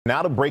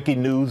Now to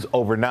breaking news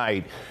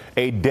overnight.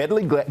 A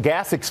deadly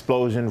gas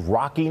explosion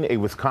rocking a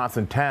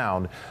Wisconsin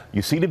town.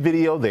 You see the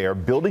video there.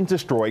 Buildings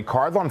destroyed,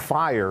 cars on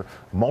fire,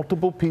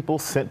 multiple people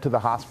sent to the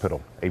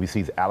hospital.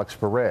 ABC's Alex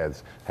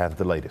Perez has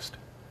the latest.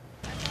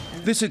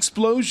 This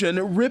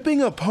explosion ripping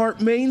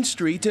apart Main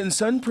Street in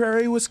Sun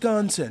Prairie,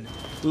 Wisconsin,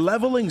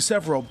 leveling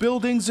several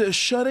buildings,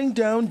 shutting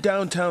down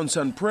downtown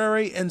Sun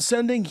Prairie, and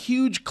sending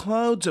huge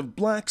clouds of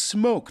black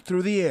smoke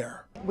through the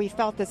air. We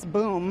felt this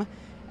boom,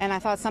 and I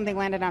thought something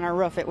landed on our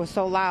roof. It was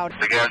so loud.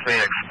 The gas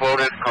main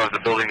exploded, caused the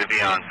building to be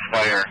on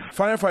fire.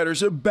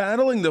 Firefighters are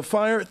battling the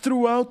fire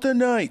throughout the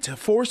night,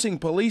 forcing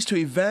police to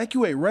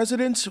evacuate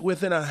residents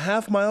within a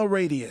half-mile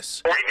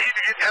radius. We need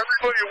to get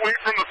everybody away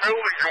from the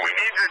building, and we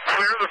need to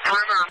clear the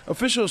perimeter.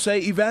 Officials say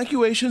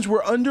evacuations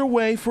were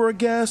underway for a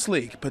gas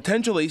leak,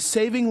 potentially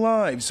saving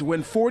lives,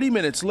 when 40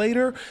 minutes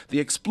later,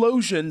 the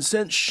explosion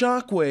sent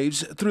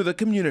shockwaves through the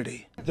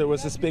community. There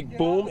was this big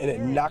boom, and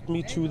it knocked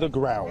me to the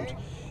ground.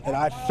 And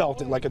I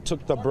felt it like it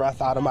took the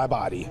breath out of my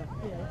body.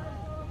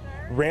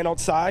 Ran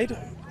outside,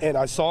 and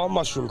I saw a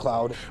mushroom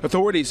cloud.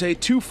 Authorities say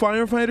 2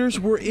 firefighters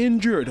were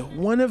injured,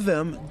 one of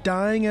them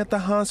dying at the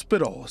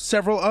hospital.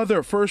 Several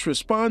other first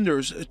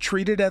responders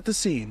treated at the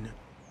scene.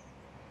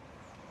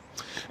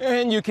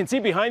 And you can see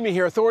behind me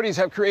here, authorities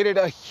have created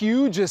a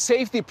huge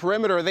safety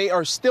perimeter. They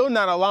are still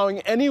not allowing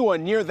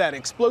anyone near that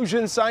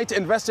explosion site.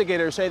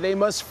 Investigators say they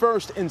must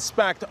first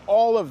inspect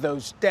all of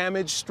those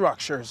damaged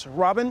structures.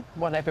 Robin?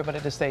 Want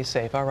everybody to stay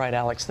safe. All right,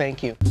 Alex,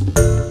 thank you.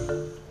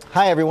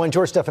 Hi, everyone.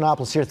 George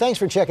Stephanopoulos here. Thanks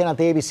for checking out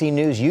the ABC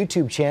News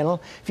YouTube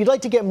channel. If you'd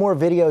like to get more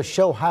videos,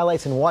 show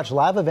highlights, and watch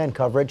live event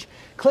coverage,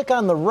 click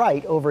on the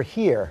right over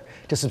here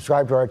to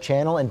subscribe to our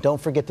channel. And don't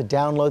forget to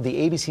download the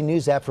ABC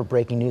News app for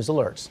breaking news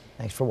alerts.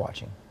 Thanks for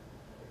watching.